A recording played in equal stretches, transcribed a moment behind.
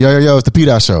Yo, it's the P.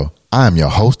 Dot Show. I am your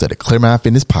host of the Clear Mind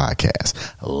Fitness Podcast.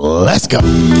 Let's go.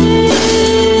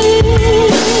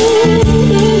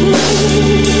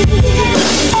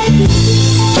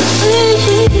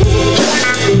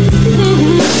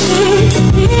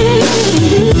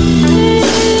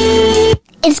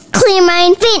 It's Clear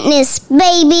Mind Fitness,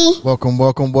 baby. Welcome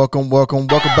back to an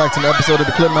episode of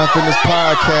the Clear Mind Fitness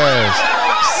Podcast.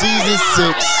 Season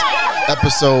 6,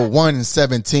 episode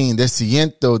 117. De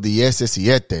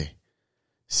 117.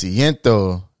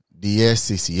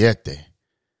 117.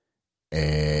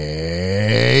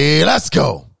 Hey, let's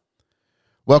go.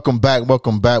 Welcome back to an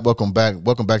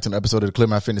episode of the Clear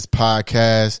Mind Fitness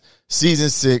Podcast, Season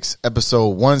 6, episode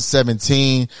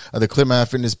 117 of the Clear Mind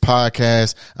Fitness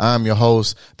Podcast. I'm your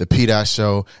host, the P. Dot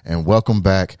Show, and welcome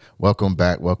back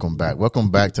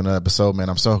to another episode, man.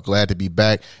 I'm so glad to be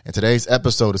back, and today's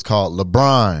episode is called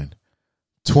LeBron,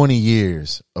 20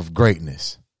 Years of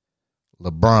Greatness.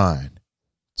 LeBron,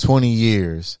 20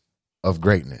 Years of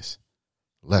Greatness.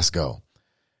 Let's go.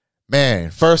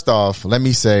 Man, first off, let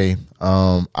me say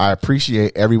I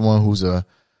appreciate everyone who's a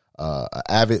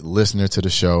avid listener to the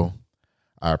show.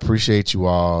 I appreciate you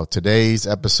all. Today's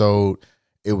episode,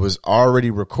 it was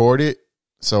already recorded,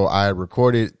 so I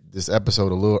recorded this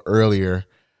episode a little earlier.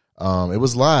 It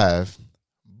was live,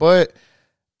 but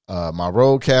my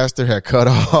Rodecaster had cut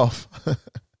off.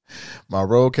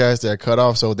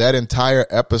 So that entire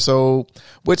episode,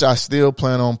 which I still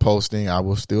plan on posting, I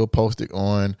will still post it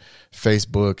on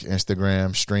Facebook,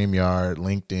 Instagram, StreamYard,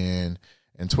 LinkedIn,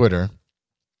 and Twitter.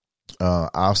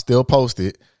 I'll still post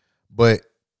it, but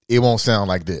it won't sound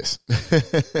like this,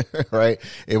 right?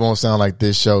 It won't sound like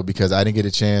this show because I didn't get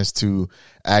a chance to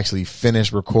actually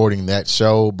finish recording that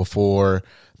show before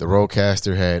the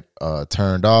Rodecaster had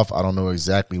turned off. I don't know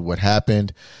exactly what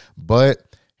happened, but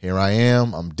here I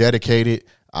am. I'm dedicated.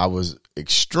 I was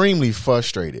extremely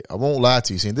frustrated. I won't lie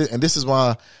to you. See, and this is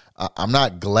why I'm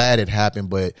not glad it happened,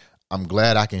 but I'm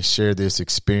glad I can share this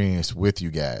experience with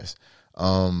you guys.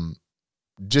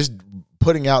 Just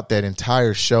putting out that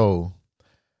entire show,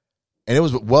 and it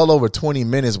was well over 20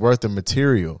 minutes worth of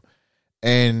material.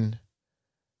 And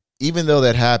even though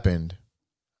that happened,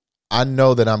 I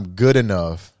know that I'm good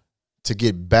enough to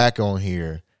get back on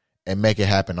here and make it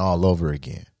happen all over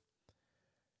again.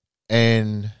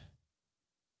 And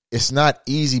it's not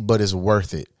easy, but it's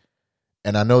worth it.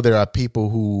 And I know there are people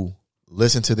who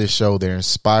listen to this show. They're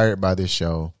inspired by this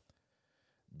show.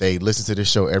 They listen to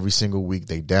this show every single week.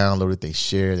 They download it. They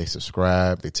share. They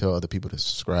subscribe. They tell other people to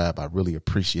subscribe. I really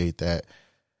appreciate that.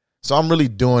 So I'm really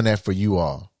doing that for you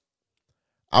all.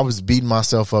 I was beating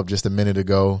myself up just a minute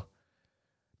ago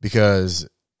because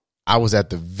I was at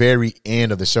the very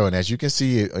end of the show. And as you can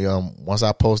see, once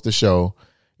I post the show,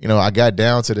 I got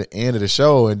down to the end of the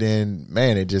show and then,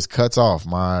 man, it just cuts off.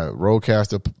 My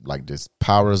Rodecaster just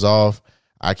powers off.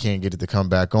 I can't get it to come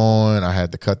back on. I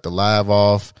had to cut the live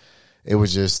off. It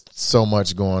was just so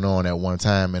much going on at one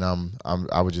time, and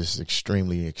I was just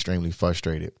extremely, extremely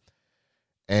frustrated.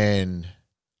 And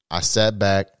I sat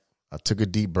back. I took a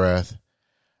deep breath.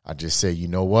 I just said, you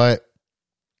know what?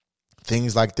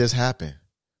 Things like this happen,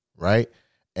 right?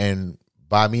 And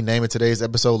by me naming today's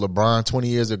episode, LeBron, 20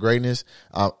 Years of Greatness,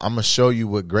 I'm going to show you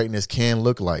what greatness can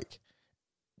look like,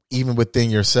 even within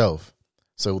yourself.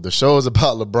 So the show is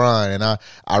about LeBron, and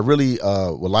I really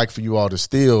would like for you all to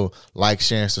still like,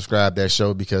 share, and subscribe that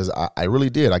show because I really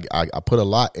did. I put a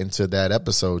lot into that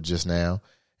episode just now,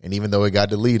 and even though it got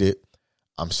deleted,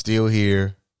 I'm still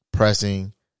here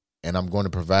pressing, and I'm going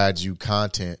to provide you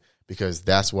content because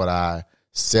that's what I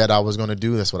said I was going to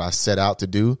do. That's what I set out to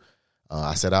do.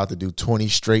 I set out to do 20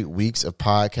 straight weeks of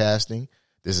podcasting.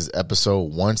 This is episode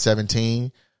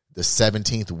 117, the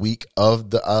 17th week of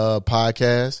the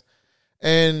podcast.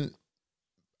 And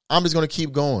I'm just going to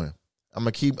keep going. I'm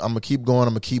going to keep going.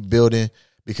 I'm going to keep building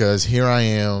because here I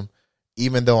am.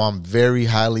 Even though I'm very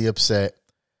highly upset,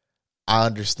 I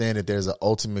understand that there's an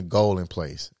ultimate goal in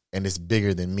place and it's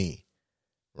bigger than me,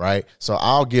 right? So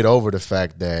I'll get over the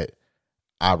fact that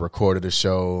I recorded a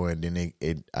show and then I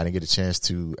didn't get a chance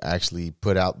to actually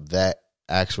put out that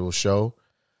actual show.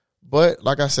 But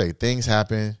like I say, things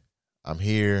happen. I'm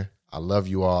here. I love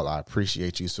you all. I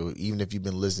appreciate you. So even if you've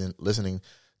been listening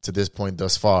to this point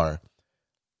thus far,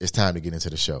 it's time to get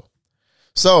into the show.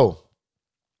 So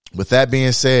with that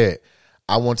being said,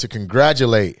 I want to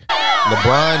congratulate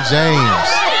LeBron James.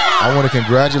 I want to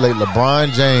congratulate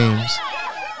LeBron James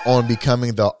on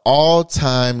becoming the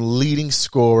all-time leading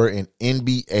scorer in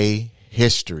NBA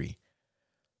history.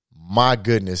 My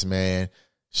goodness, man.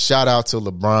 Shout out to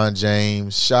LeBron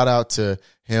James. Shout out to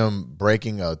him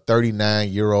breaking a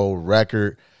 39-year-old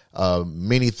record.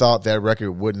 Many thought that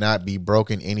record would not be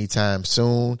broken anytime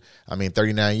soon. I mean,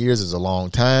 39 years is a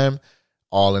long time.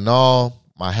 All in all,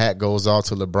 my hat goes off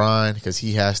to LeBron because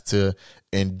he has to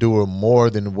endure more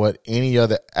than what any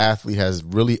other athlete has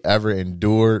really ever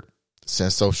endured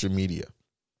since social media.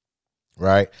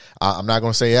 Right? I'm not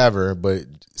going to say ever, but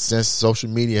since social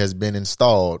media has been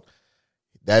installed,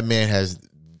 that man has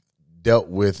dealt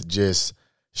with just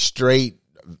straight,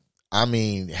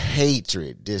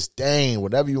 hatred, disdain,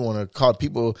 whatever you want to call it.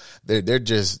 People, they're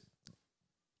just,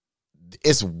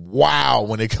 it's wild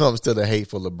when it comes to the hate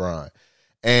for LeBron.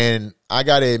 And I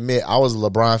got to admit, I was a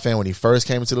LeBron fan when he first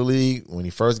came into the league. When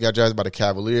he first got drafted by the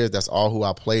Cavaliers, that's all who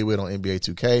I played with on NBA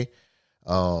 2K.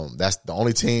 That's the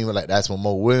only team, like that's when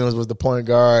Mo Williams was the point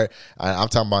guard. I'm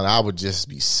talking about I would just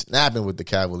be snapping with the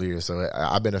Cavaliers. So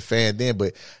I've been a fan then,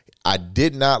 but I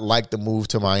did not like the move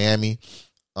to Miami.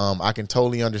 I can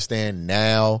totally understand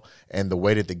now and the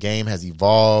way that the game has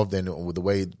evolved and with the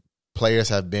way players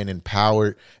have been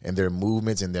empowered in their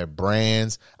movements and their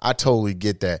brands. I totally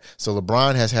get that. So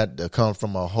LeBron has had to come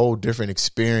from a whole different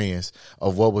experience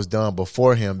of what was done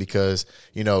before him because,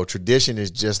 you know, tradition is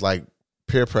just like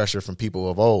peer pressure from people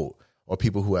of old or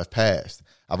people who have passed.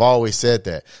 I've always said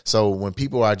that. So when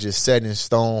people are just set in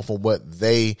stone for what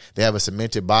they have a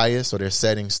cemented bias, so they're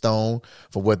setting stone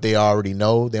for what they already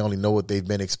know. They only know what they've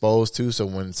been exposed to. So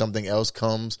when something else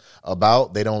comes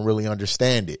about, they don't really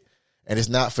understand it. And it's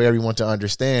not for everyone to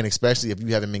understand, especially if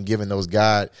you haven't been given those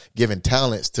God-given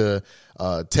talents to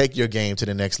take your game to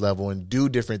the next level and do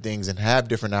different things and have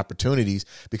different opportunities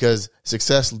because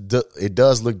success, it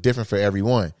does look different for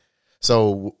everyone.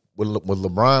 So when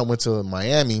LeBron went to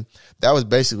Miami, that was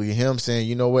basically him saying,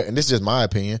 you know what, and this is just my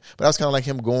opinion, but that was kind of like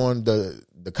him going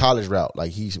the college route.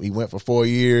 Like he went for 4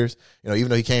 years. You know, even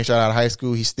though he came straight out of high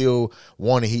school, he still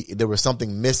wanted, there was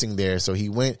something missing there. So he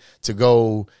went to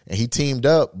go and he teamed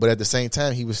up, but at the same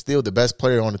time, he was still the best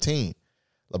player on the team.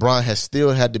 LeBron has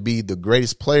still had to be the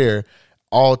greatest player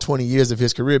all 20 years of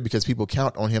his career because people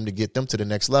count on him to get them to the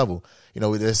next level. You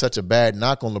know, there's such a bad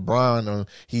knock on LeBron.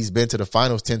 He's been to the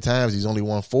finals 10 times. He's only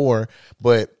won 4.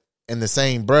 But in the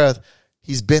same breath,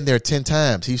 he's been there 10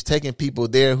 times. He's taken people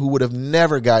there who would have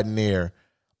never gotten there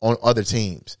on other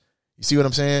teams. You see what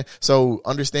I'm saying? So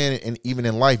understand, and even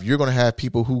in life, you're going to have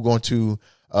people who are going to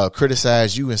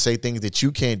criticize you and say things that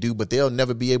you can't do, but they'll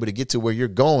never be able to get to where you're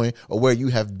going or where you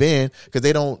have been because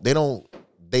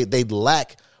they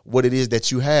lack what it is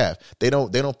that you have. They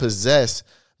don't possess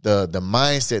the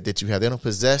mindset that you have. They don't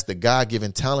possess the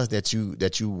God-given talents that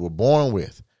you were born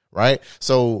with. Right.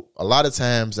 So a lot of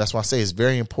times, that's why I say it's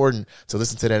very important to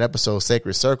listen to that episode,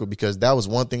 Sacred Circle, because that was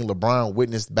one thing LeBron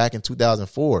witnessed back in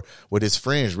 2004 with his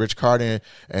friends, Rich Porter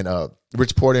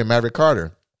and Maverick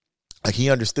Carter. Like he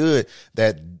understood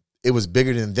that it was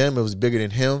bigger than them. It was bigger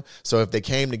than him. So if they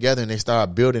came together and they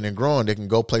started building and growing, they can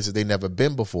go places they never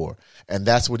been before. And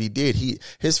that's what he did.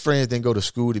 His friends didn't go to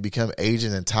school to become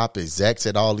agents and top execs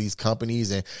at all these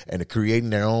companies and creating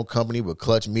their own company with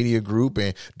Clutch Media Group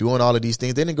and doing all of these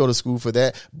things. They didn't go to school for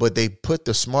that, but they put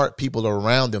the smart people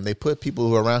around them. They put people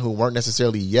who weren't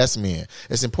necessarily yes men.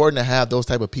 It's important to have those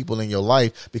type of people in your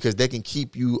life because they can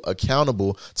keep you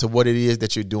accountable to what it is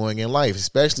that you're doing in life,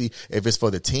 especially if it's for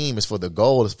the team, it's for the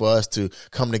goal, it's for us to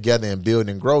come together and build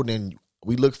and grow. Then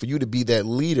we look for you to be that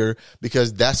leader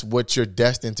because that's what you're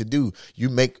destined to do. You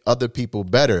make other people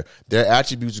better. Their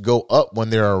attributes go up when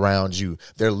they're around you.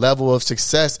 Their level of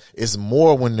success is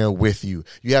more when they're with you.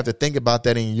 You have to think about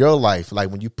that in your life.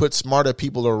 Like when you put smarter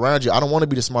people around you, I don't want to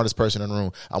be the smartest person in the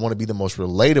room. I want to be the most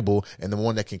relatable and the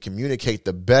one that can communicate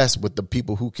the best with the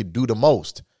people who can do the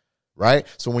most. Right?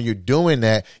 So when you're doing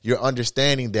that, you're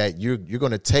understanding that you're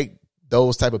going to take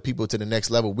those type of people to the next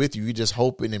level with you. You're just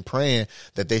hoping and praying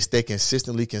that they stay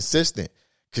consistently consistent,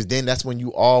 because then that's when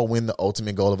you all win the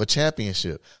ultimate goal of a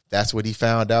championship. That's what he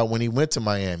found out when he went to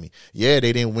Miami. Yeah,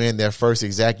 they didn't win their first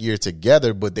exact year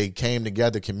together, but they came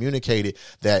together, communicated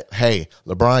that, hey,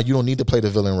 LeBron, you don't need to play the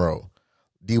villain role.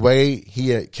 D-Wade,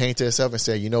 he came to himself and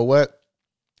said, you know what?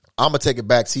 I'm going to take a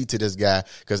back seat to this guy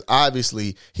because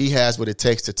obviously he has what it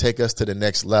takes to take us to the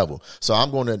next level. So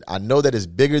I know that it's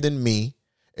bigger than me.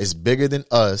 It's bigger than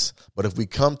us, but if we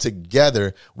come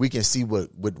together, we can see what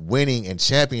winning and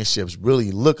championships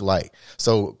really look like.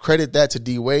 So credit that to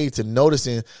D-Wade to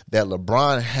noticing that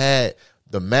LeBron had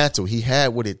the mantle. He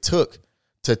had what it took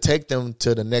to take them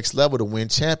to the next level to win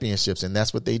championships, and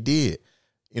that's what they did.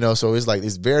 So it's like,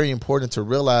 it's very important to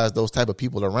realize those type of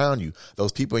people around you.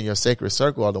 Those people in your sacred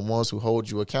circle are the ones who hold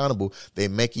you accountable. They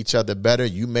make each other better.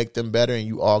 You make them better, and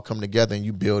you all come together and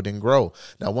you build and grow.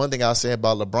 Now, one thing I'll say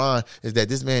about LeBron is that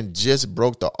this man just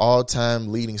broke the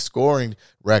all-time leading scoring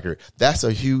record. That's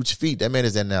a huge feat. That man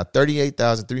is at now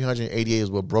 38,388 is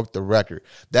what broke the record.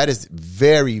 That is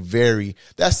very, very,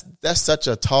 that's such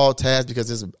a tall task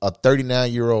because it's a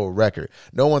 39-year-old record.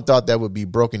 No one thought that would be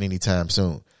broken anytime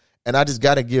soon. And I just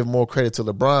got to give more credit to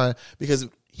LeBron because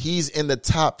he's in the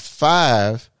top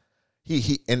 5.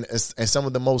 He and some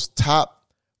of the most top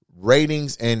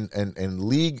ratings and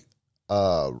league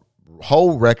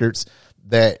whole records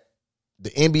that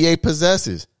the NBA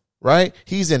possesses, right?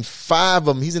 He's in 5 of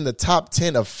them. He's in the top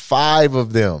 10 of 5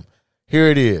 of them. Here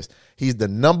it is. He's the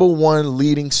number 1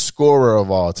 leading scorer of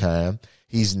all time.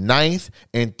 He's 9th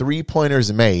in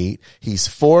 3-pointers made. He's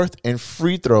 4th in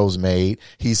free throws made.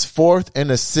 He's 4th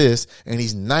in assists, and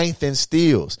he's 9th in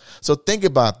steals. So think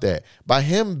about that. By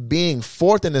him being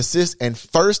 4th in assists and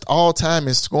 1st all time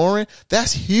in scoring,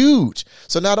 that's huge.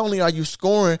 So not only are you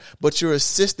scoring, but you're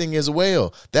assisting as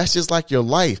well. That's just like your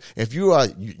life. If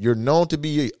you're known to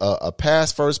be a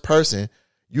pass first person,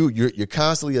 You're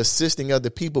constantly assisting other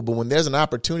people, but when there's an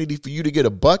opportunity for you to get a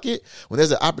bucket, when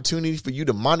there's an opportunity for you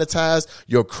to monetize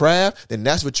your craft, then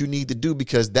that's what you need to do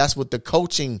because that's what the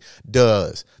coaching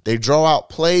does. They draw out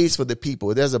plays for the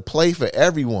people. There's a play for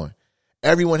everyone.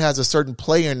 Everyone has a certain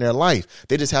player in their life.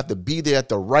 They just have to be there at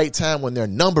the right time when their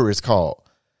number is called.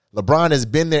 LeBron has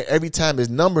been there every time his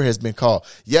number has been called.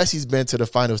 Yes, he's been to the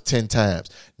finals 10 times.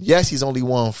 Yes, he's only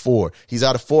won 4. He's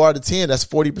out of 4 out of 10. That's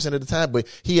 40% of the time. But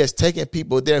he has taken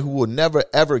people there who will never,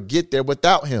 ever get there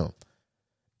without him.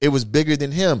 It was bigger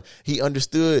than him. He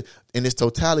understood in its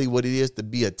totality what it is to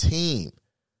be a team.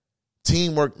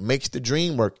 Teamwork makes the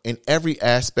dream work in every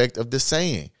aspect of the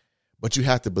saying. But you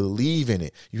have to believe in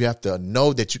it. You have to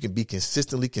know that you can be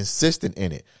consistently consistent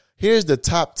in it. Here's the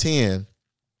top 10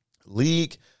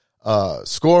 league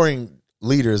scoring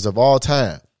leaders of all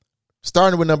time.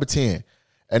 Starting with number 10.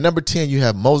 At number 10, you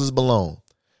have Moses Malone.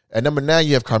 At number 9,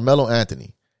 you have Carmelo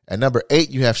Anthony. At number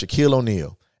 8, you have Shaquille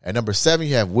O'Neal. At number 7,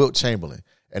 you have Wilt Chamberlain.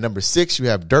 At number 6, you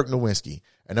have Dirk Nowitzki.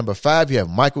 At number 5, you have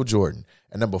Michael Jordan.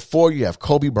 At number 4, you have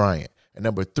Kobe Bryant. At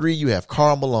number 3, you have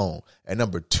Karl Malone. At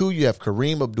number 2, you have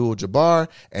Kareem Abdul-Jabbar.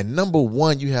 And number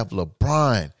 1, you have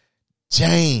LeBron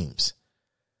James.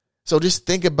 So just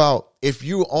think about if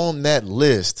you're on that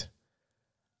list,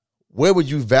 where would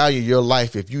you value your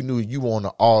life if you knew you were on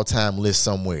an all-time list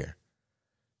somewhere?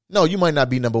 No, you might not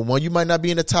be number 1. You might not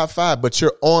be in the top 5, but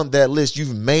you're on that list.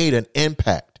 You've made an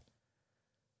impact.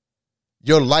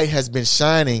 Your light has been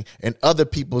shining in other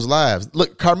people's lives.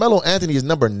 Look, Carmelo Anthony is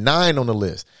number 9 on the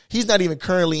list. He's not even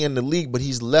currently in the league, but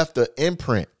he's left an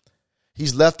imprint.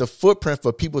 He's left a footprint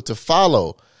for people to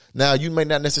follow. Now, you may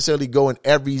not necessarily go in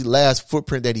every last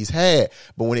footprint that he's had,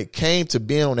 but when it came to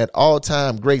being on that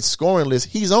all-time great scoring list,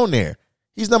 he's on there.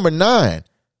 He's number 9,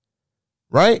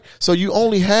 right? So you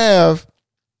only have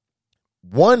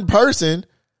one person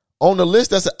on the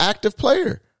list that's an active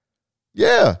player.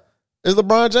 Yeah, it's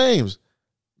LeBron James.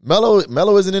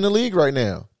 Melo isn't in the league right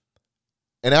now.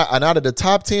 And out of the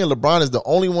top 10, LeBron is the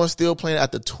only one still playing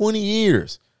after 20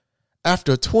 years.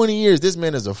 After 20 years, this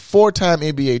man is a 4-time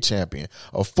NBA champion,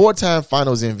 a 4-time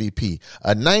finals MVP,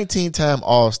 a 19-time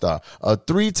All-Star, a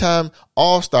 3-time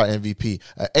All-Star MVP,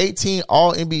 an 18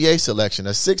 All-NBA selection,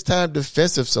 a 6-time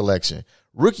defensive selection,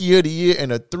 Rookie of the Year,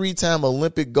 and a 3-time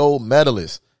Olympic gold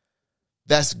medalist.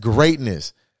 That's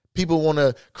greatness. People want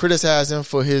to criticize him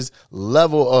for his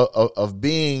level of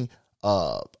being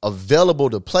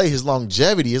available to play, his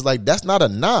longevity. It's like, that's not a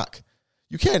knock.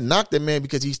 You can't knock that man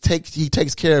because he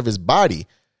takes care of his body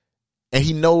and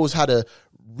he knows how to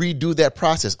redo that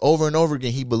process over and over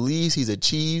again. He believes he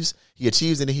achieves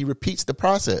and then he repeats the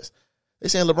process. They're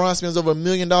saying LeBron spends over $1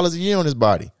 million a year on his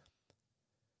body.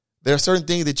 There are certain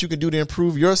things that you can do to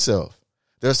improve yourself.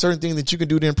 There are certain things that you can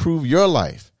do to improve your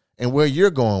life and where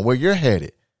you're going, where you're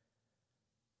headed.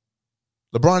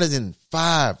 LeBron is in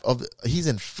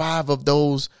 5 of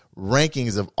those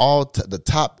rankings of all the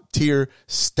top tier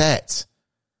stats.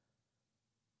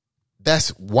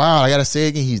 That's wild. I got to say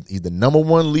again, he's the number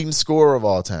 1 leading scorer of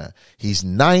all time. He's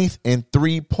 9th in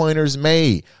 3-pointers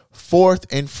made,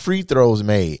 4th in free throws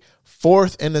made,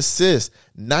 4th in assists,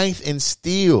 9th in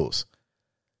steals.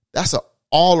 That's an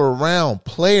all-around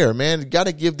player, man. You got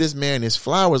to give this man his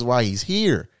flowers while he's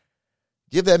here.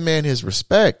 Give that man his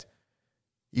respect.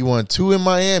 He won 2 in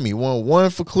Miami, won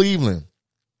 1 for Cleveland,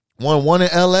 won 1 in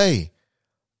LA.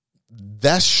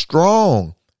 That's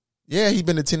strong. Yeah, he's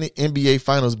been to 10 NBA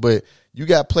finals, but you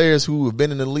got players who have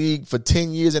been in the league for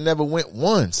 10 years and never went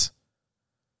once.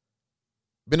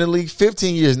 Been in the league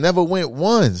 15 years, never went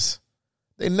once.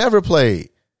 They never played.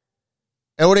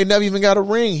 Or they never even got a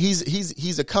ring.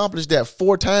 He's accomplished that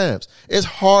 4 times. It's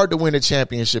hard to win a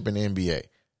championship in the NBA.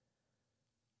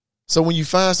 So when you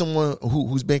find someone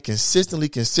who's been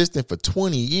consistent for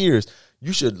 20 years,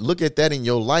 you should look at that in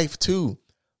your life too.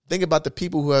 Think about the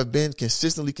people who have been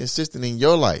consistent in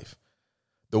your life.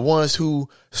 The ones who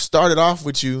started off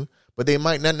with you, but they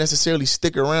might not necessarily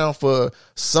stick around for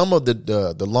some of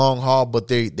the long haul, but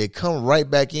they come right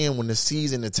back in when the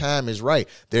season, the time is right.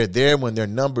 They're there when their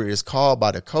number is called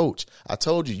by the coach. I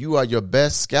told you, you are your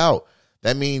best scout.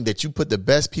 That means that you put the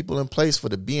best people in place for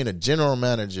being a general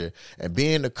manager and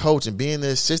being the coach and being the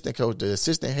assistant coach, the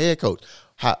assistant head coach.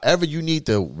 However you need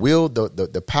to wield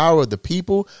the power of the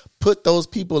people, put those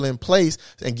people in place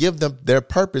and give them their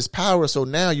purpose, power. So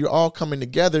now you're all coming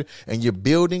together and you're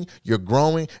building, you're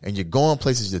growing, and you're going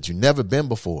places that you've never been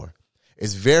before.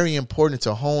 It's very important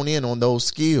to hone in on those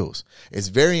skills. It's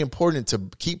very important to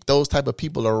keep those type of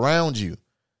people around you.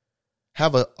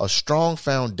 Have a strong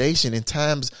foundation in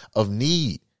times of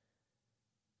need.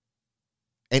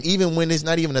 And even when it's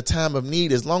not even a time of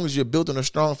need, as long as you're built on a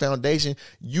strong foundation,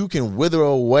 you can wither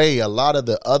away a lot of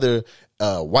the other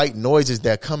white noises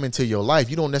that come into your life.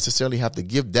 You don't necessarily have to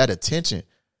give that attention.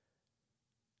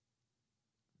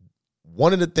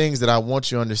 One of the things that I want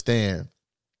you to understand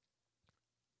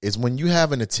is when you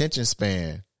have an attention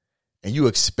span and you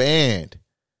expand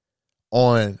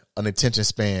on an attention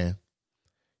span,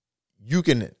 you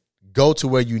can go to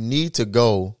where you need to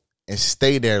go and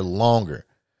stay there longer.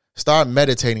 Start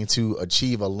meditating to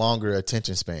achieve a longer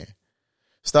attention span.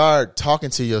 Start talking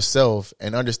to yourself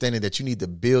and understanding that you need to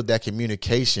build that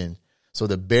communication so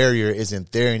the barrier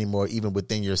isn't there anymore, even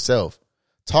within yourself.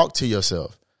 Talk to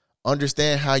yourself.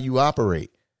 Understand how you operate.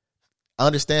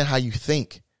 Understand how you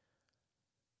think.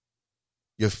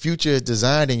 Your future is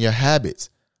designed in your habits.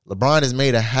 LeBron has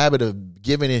made a habit of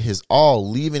giving it his all,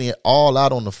 leaving it all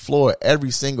out on the floor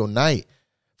every single night.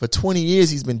 For 20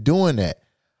 years, he's been doing that.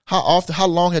 How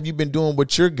long have you been doing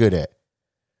what you're good at?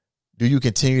 Do you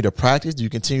continue to practice? Do you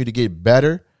continue to get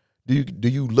better? Do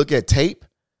you look at tape?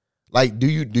 Like, do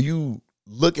you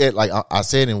look at, like I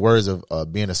said in words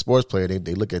of being a sports player,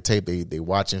 they look at tape, they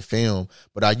watching film,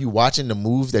 but are you watching the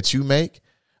moves that you make?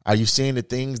 Are you seeing the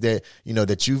things that,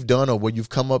 that you've done or where you've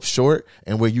come up short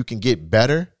and where you can get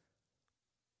better?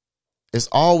 It's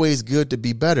always good to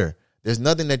be better. There's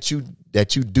nothing that you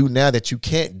do now that you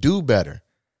can't do better.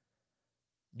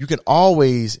 You can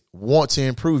always want to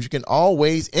improve. You can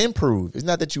always improve. It's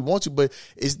not that you want to, but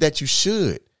it's that you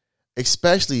should,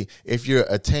 especially if you're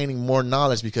attaining more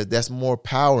knowledge, because that's more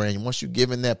power. And once you're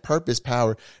given that purpose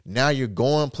power, now you're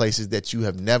going places that you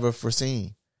have never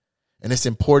foreseen. And it's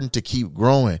important to keep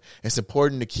growing. It's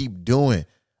important to keep doing.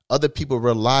 Other people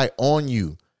rely on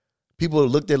you. People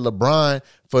looked at LeBron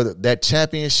for that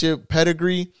championship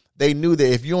pedigree. They knew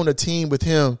that if you're on a team with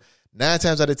him, 9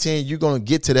 times out of 10, you're going to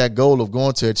get to that goal of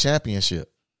going to a championship,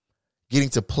 getting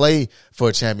to play for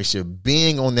a championship,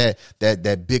 being on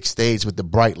that big stage with the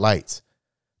bright lights.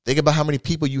 Think about how many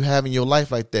people you have in your life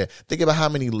like that. Think about how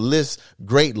many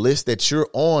great lists that you're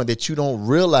on that you don't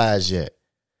realize yet.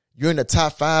 You're in the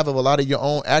top 5 of a lot of your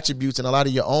own attributes and a lot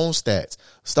of your own stats.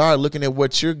 Start looking at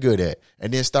what you're good at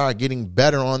and then start getting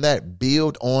better on that.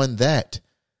 Build on that.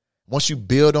 Once you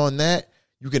build on that,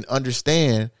 you can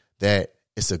understand that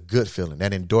it's a good feeling.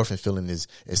 That endorphin feeling is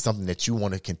something that you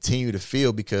want to continue to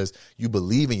feel because you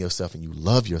believe in yourself and you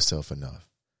love yourself enough.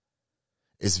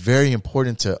 It's very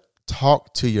important to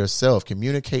talk to yourself,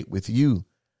 communicate with you.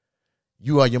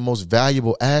 You are your most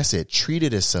valuable asset. Treat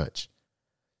it as such.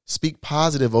 Speak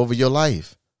positive over your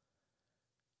life.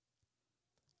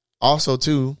 Also,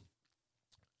 too,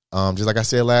 just like I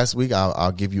said last week,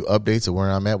 I'll give you updates of where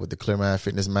I'm at with the Clear Mind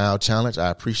Fitness Mile Challenge. I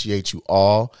appreciate you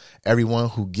all, everyone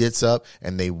who gets up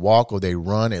and they walk or they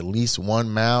run at least 1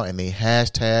 mile and they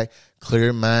hashtag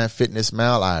Clear Mind Fitness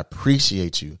Mile. I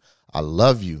appreciate you. I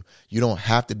love you. You don't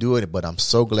have to do it, but I'm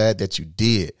so glad that you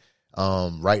did.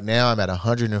 Right now, I'm at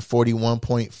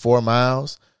 141.4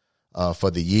 miles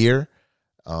for the year.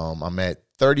 I'm at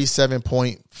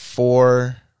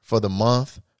 37.4 for the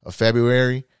month of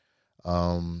February.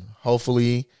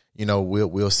 Hopefully,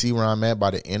 we'll see where I'm at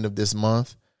by the end of this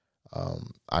month.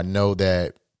 I know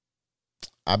that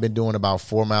I've been doing about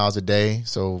 4 miles a day.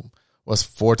 So what's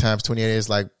 4 times 28 is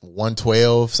like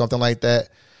 112, something like that.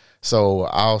 So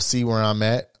I'll see where I'm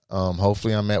at.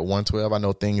 Hopefully I'm at 112. I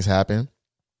know things happen,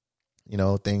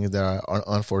 things that are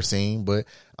unforeseen, but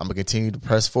I'm going to continue to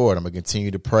press forward. I'm going to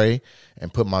continue to pray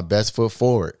and put my best foot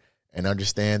forward and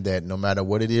understand that no matter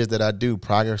what it is that I do,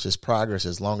 progress is progress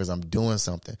as long as I'm doing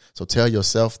something. So tell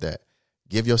yourself that.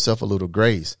 Give yourself a little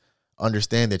grace.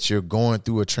 Understand that you're going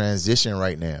through a transition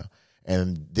right now.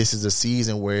 And this is a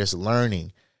season where it's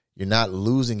learning. You're not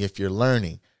losing if you're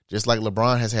learning. Just like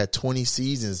LeBron has had 20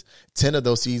 seasons, 10 of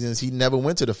those seasons, he never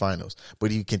went to the finals.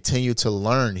 But he continued to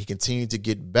learn. He continued to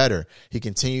get better. He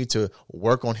continued to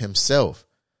work on himself.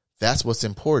 That's what's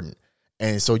important.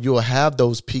 And so you'll have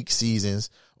those peak seasons,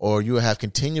 or you'll have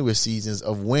continuous seasons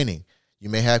of winning. You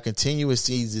may have continuous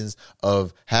seasons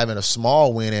of having a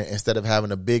small win instead of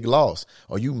having a big loss.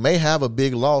 Or you may have a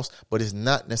big loss, but it's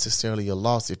not necessarily a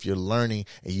loss if you're learning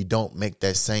and you don't make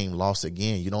that same loss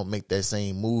again. You don't make that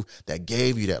same move that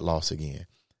gave you that loss again.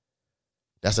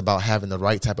 That's about having the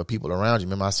right type of people around you.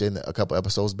 Remember I said a couple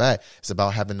episodes back, it's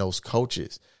about having those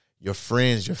coaches. Your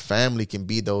friends, your family can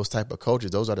be those type of coaches.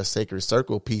 Those are the sacred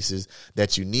circle pieces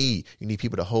that you need. You need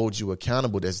people to hold you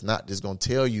accountable that's not just going to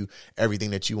tell you everything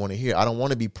that you want to hear. I don't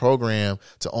want to be programmed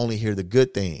to only hear the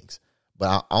good things.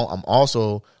 But I'm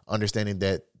also understanding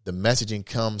that the messaging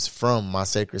comes from my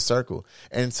sacred circle.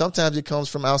 And sometimes it comes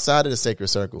from outside of the sacred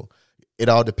circle. It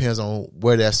all depends on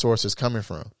where that source is coming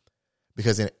from.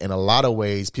 Because in a lot of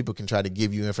ways, people can try to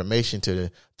give you information to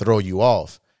throw you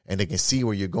off. And they can see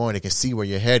where you're going. They can see where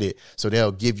you're headed. So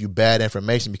they'll give you bad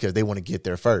information because they want to get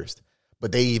there first.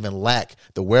 But they even lack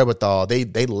the wherewithal.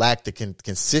 They lack the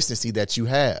consistency that you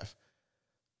have.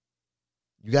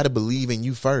 You got to believe in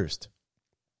you first.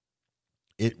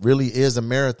 It really is a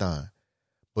marathon.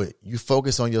 But you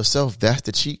focus on yourself. That's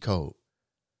the cheat code.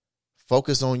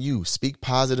 Focus on you. Speak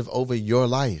positive over your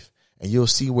life. And you'll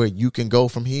see where you can go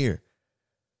from here.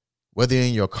 Whether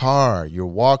in your car, you're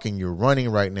walking, you're running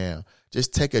right now.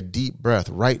 Just take a deep breath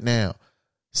right now.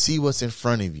 See what's in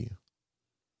front of you.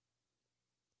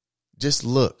 Just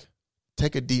look.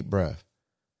 Take a deep breath.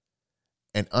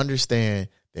 And understand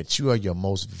that you are your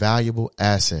most valuable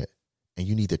asset. And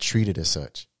you need to treat it as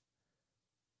such.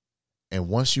 And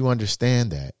once you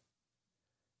understand that,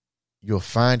 you'll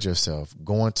find yourself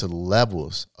going to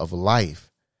levels of life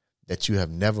that you have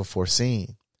never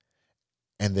foreseen.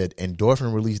 And that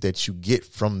endorphin release that you get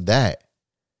from that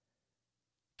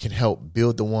can help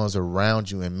build the ones around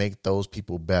you and make those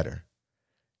people better.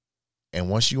 And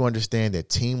once you understand that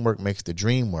teamwork makes the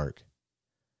dream work,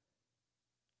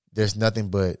 there's nothing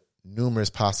but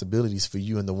numerous possibilities for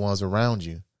you and the ones around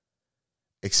you,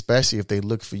 especially if they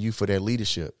look for you for their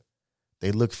leadership.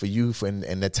 They look for you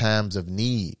in the times of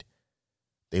need.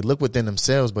 They look within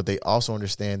themselves, but they also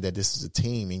understand that this is a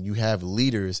team and you have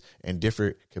leaders in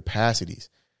different capacities.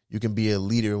 You can be a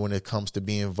leader when it comes to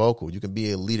being vocal. You can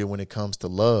be a leader when it comes to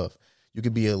love. You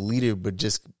can be a leader, but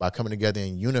just by coming together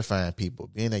and unifying people,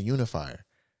 being a unifier.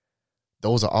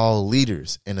 Those are all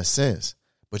leaders in a sense,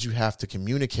 but you have to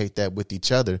communicate that with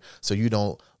each other so you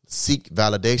don't seek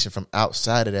validation from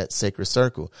outside of that sacred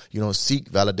circle. You don't seek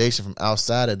validation from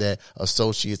outside of that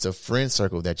associates or friend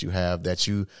circle that you have that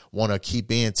you want to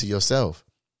keep in to yourself.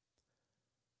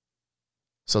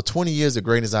 So 20 years of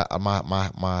greatness,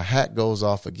 my hat goes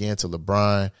off again to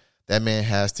LeBron. That man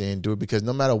has to endure because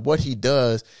no matter what he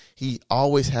does, he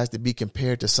always has to be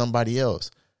compared to somebody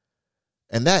else.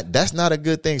 And that's not a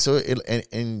good thing. So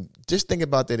and just think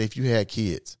about that if you had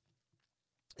kids.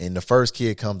 And the first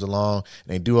kid comes along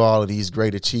and they do all of these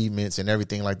great achievements and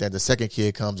everything like that. The second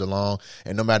kid comes along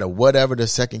and no matter whatever the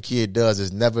second kid does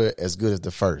is never as good as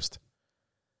the first.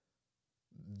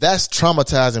 That's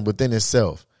traumatizing within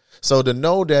itself. So to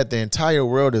know that the entire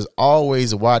world is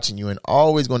always watching you and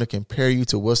always going to compare you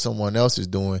to what someone else is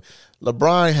doing.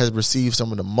 LeBron has received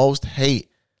some of the most hate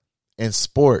in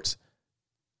sports,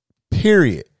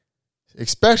 period,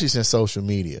 especially since social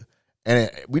media. And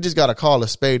we just got to call a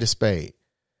spade a spade.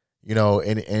 You know,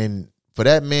 and for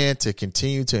that man to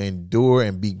continue to endure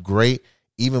and be great,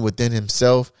 even within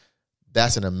himself,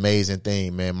 that's an amazing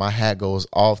thing, man. My hat goes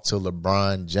off to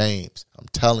LeBron James. I'm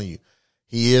telling you,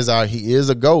 he is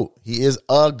a GOAT. He is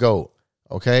a GOAT.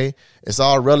 Okay. It's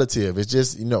all relative. It's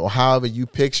just, you know, however you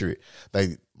picture it.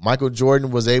 Like Michael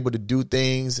Jordan was able to do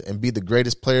things and be the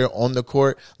greatest player on the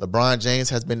court. LeBron James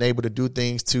has been able to do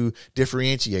things to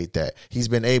differentiate that. He's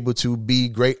been able to be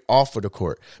great off of the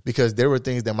court because there were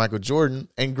things that Michael Jordan,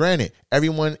 and granted,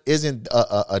 everyone isn't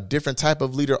a different type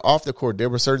of leader off the court. There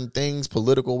were certain things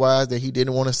political wise that he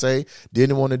didn't want to say,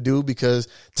 didn't want to do because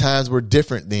times were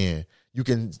different then. You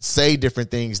can say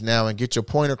different things now and get your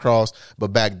point across.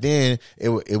 But back then,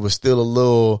 it was still a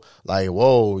little like,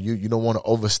 whoa, you don't want to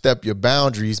overstep your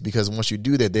boundaries because once you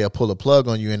do that, they'll pull a plug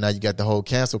on you. And now you got the whole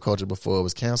cancel culture before it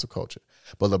was cancel culture.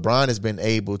 But LeBron has been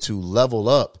able to level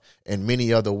up in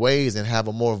many other ways and have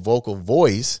a more vocal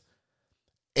voice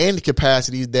and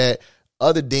capacities that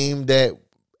other deem that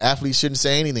athletes shouldn't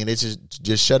say anything. They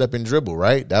just shut up and dribble,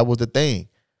 right? That was the thing.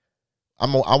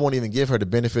 I won't even give her the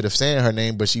benefit of saying her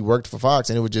name, but she worked for Fox,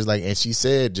 and it was just like, and she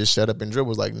said, just shut up and dribble. It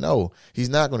was like, no, he's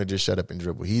not going to just shut up and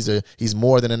dribble. He's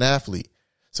more than an athlete.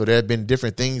 So there have been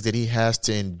different things that he has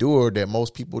to endure that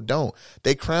most people don't.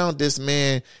 They crowned this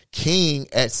man king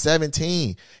at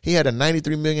 17. He had a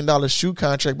 $93 million shoe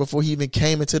contract before he even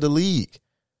came into the league.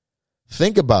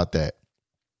 Think about that.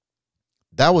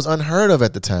 That was unheard of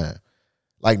at the time.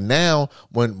 Like now,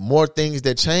 when more things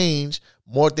that change,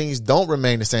 more things don't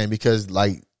remain the same, because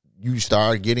like you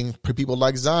start getting people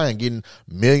like Zion getting $1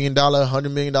 million,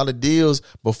 $100 million deals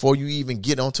before you even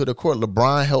get onto the court.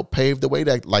 LeBron helped pave the way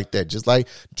like that, just like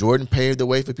Jordan paved the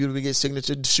way for people to get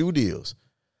signature shoe deals.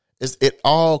 It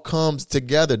all comes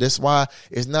together. That's why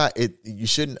you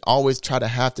shouldn't always try to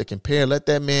have to compare. Let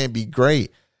that man be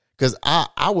great. Because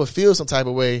I would feel some type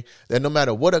of way that no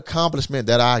matter what accomplishment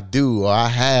that I do or I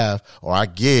have or I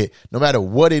get, no matter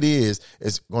what it is,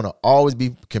 it's going to always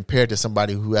be compared to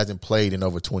somebody who hasn't played in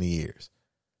over 20 years.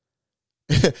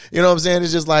 You know what I'm saying?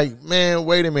 It's just like, man,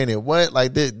 wait a minute. What?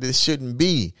 Like this shouldn't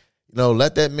be. You know,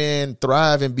 let that man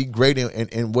thrive and be great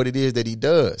in what it is that he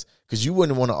does. Because you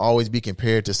wouldn't want to always be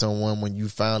compared to someone when you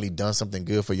finally done something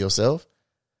good for yourself.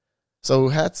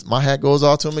 So my hat goes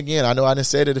off to him again. I know I done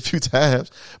said it a few times,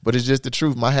 but it's just the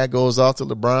truth. My hat goes off to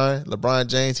LeBron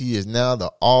James. He is now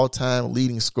the all-time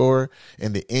leading scorer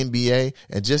in the NBA.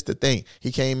 And just to think,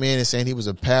 he came in and saying he was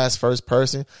a pass first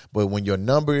person, but when your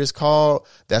number is called,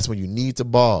 that's when you need to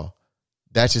ball.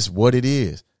 That's just what it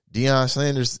is. Deion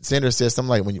Sanders says something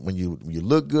like, when you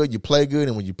look good, you play good,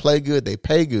 and when you play good, they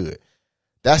pay good.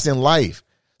 That's in life.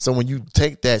 So when you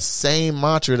take that same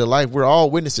mantra to life, we're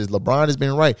all witnesses. LeBron has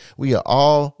been right. We have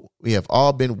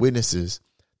all been witnesses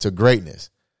to greatness.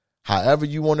 However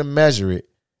you want to measure it,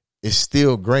 it's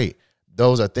still great.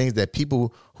 Those are things that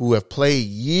people who have played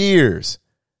years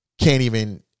can't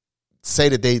even say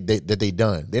that they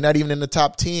done. They're not even in the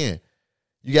top 10.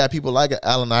 You got people like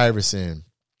Allen Iverson,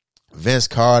 Vince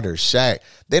Carter, Shaq.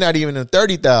 They're not even in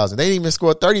 30,000. They didn't even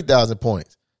score 30,000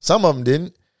 points. Some of them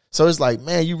didn't. So it's like,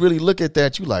 man, you really look at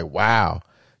that, you like, wow.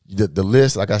 The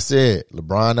list, like I said,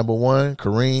 LeBron number 1,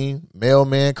 Kareem,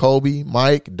 Mailman, Kobe,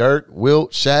 Mike, Dirk,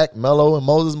 Wilt, Shaq, Melo, and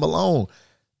Moses Malone.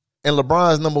 And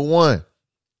LeBron's number 1.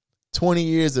 20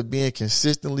 years of being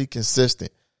consistently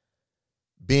consistent.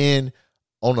 Being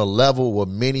on a level where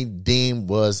many deemed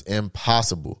was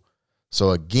impossible. So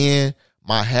again,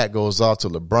 my hat goes off to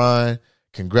LeBron.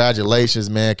 Congratulations,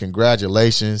 man.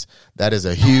 Congratulations. That is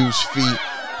a huge feat.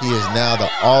 He is now the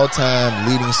all-time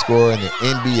leading scorer in the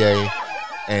NBA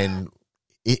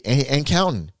and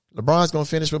counting. LeBron's going to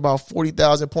finish with about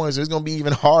 40,000 points, so it's going to be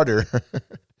even harder.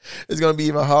 It's going to be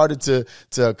even harder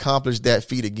to accomplish that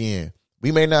feat again.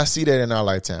 We may not see that in our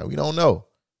lifetime. We don't know.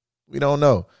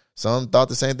 Some thought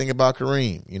the same thing about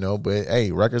Kareem, but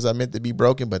hey, records are meant to be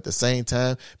broken, but at the same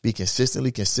time, be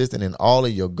consistently consistent in all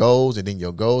of your goals, and then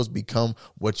your goals become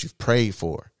what you've prayed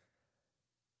for.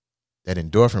 That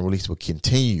endorphin release will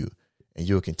continue, and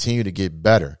you'll continue to get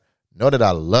better. Know that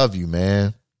I love you,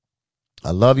 man.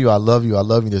 I love you. I love you. I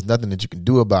love you. There's nothing that you can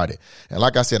do about it. And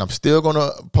like I said, I'm still going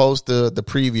to post the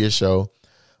previous show.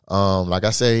 Like I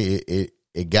say,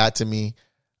 it got to me.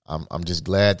 I'm just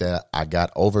glad that I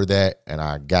got over that, and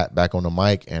I got back on the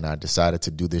mic, and I decided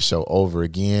to do this show over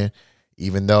again.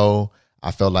 Even though I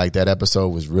felt like that episode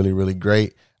was really, really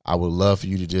great, I would love for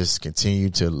you to just continue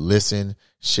to listen,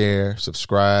 share,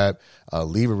 subscribe,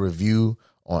 leave a review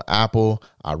on Apple.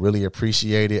 I really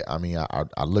appreciate it. I mean,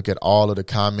 I look at all of the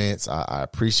comments. I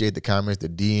appreciate the comments, the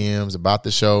DMs about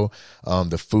the show,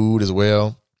 the food as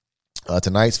well.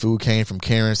 Tonight's food came from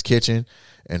Karen's Kitchen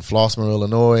in Flossmoor,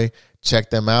 Illinois. Check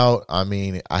them out. I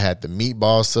mean, I had the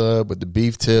meatball sub with the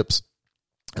beef tips,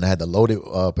 and I had the loaded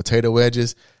potato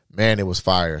wedges. Man, it was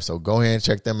fire. So go ahead and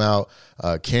check them out.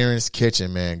 Karen's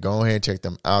Kitchen, man. Go ahead and check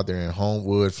them out. They're in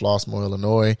Homewood, Flossmoor,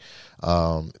 Illinois.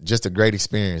 Just a great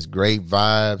experience. Great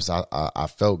vibes. I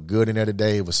felt good in there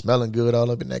today. It was smelling good all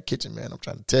up in that kitchen, man. I'm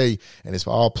trying to tell you. And it's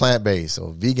all plant-based.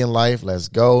 So vegan life, let's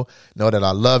go. Know that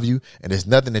I love you. And there's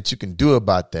nothing that you can do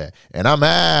about that. And I'm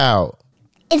out.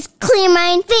 It's Clear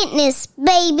Mind Fitness,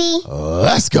 baby.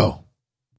 Let's go.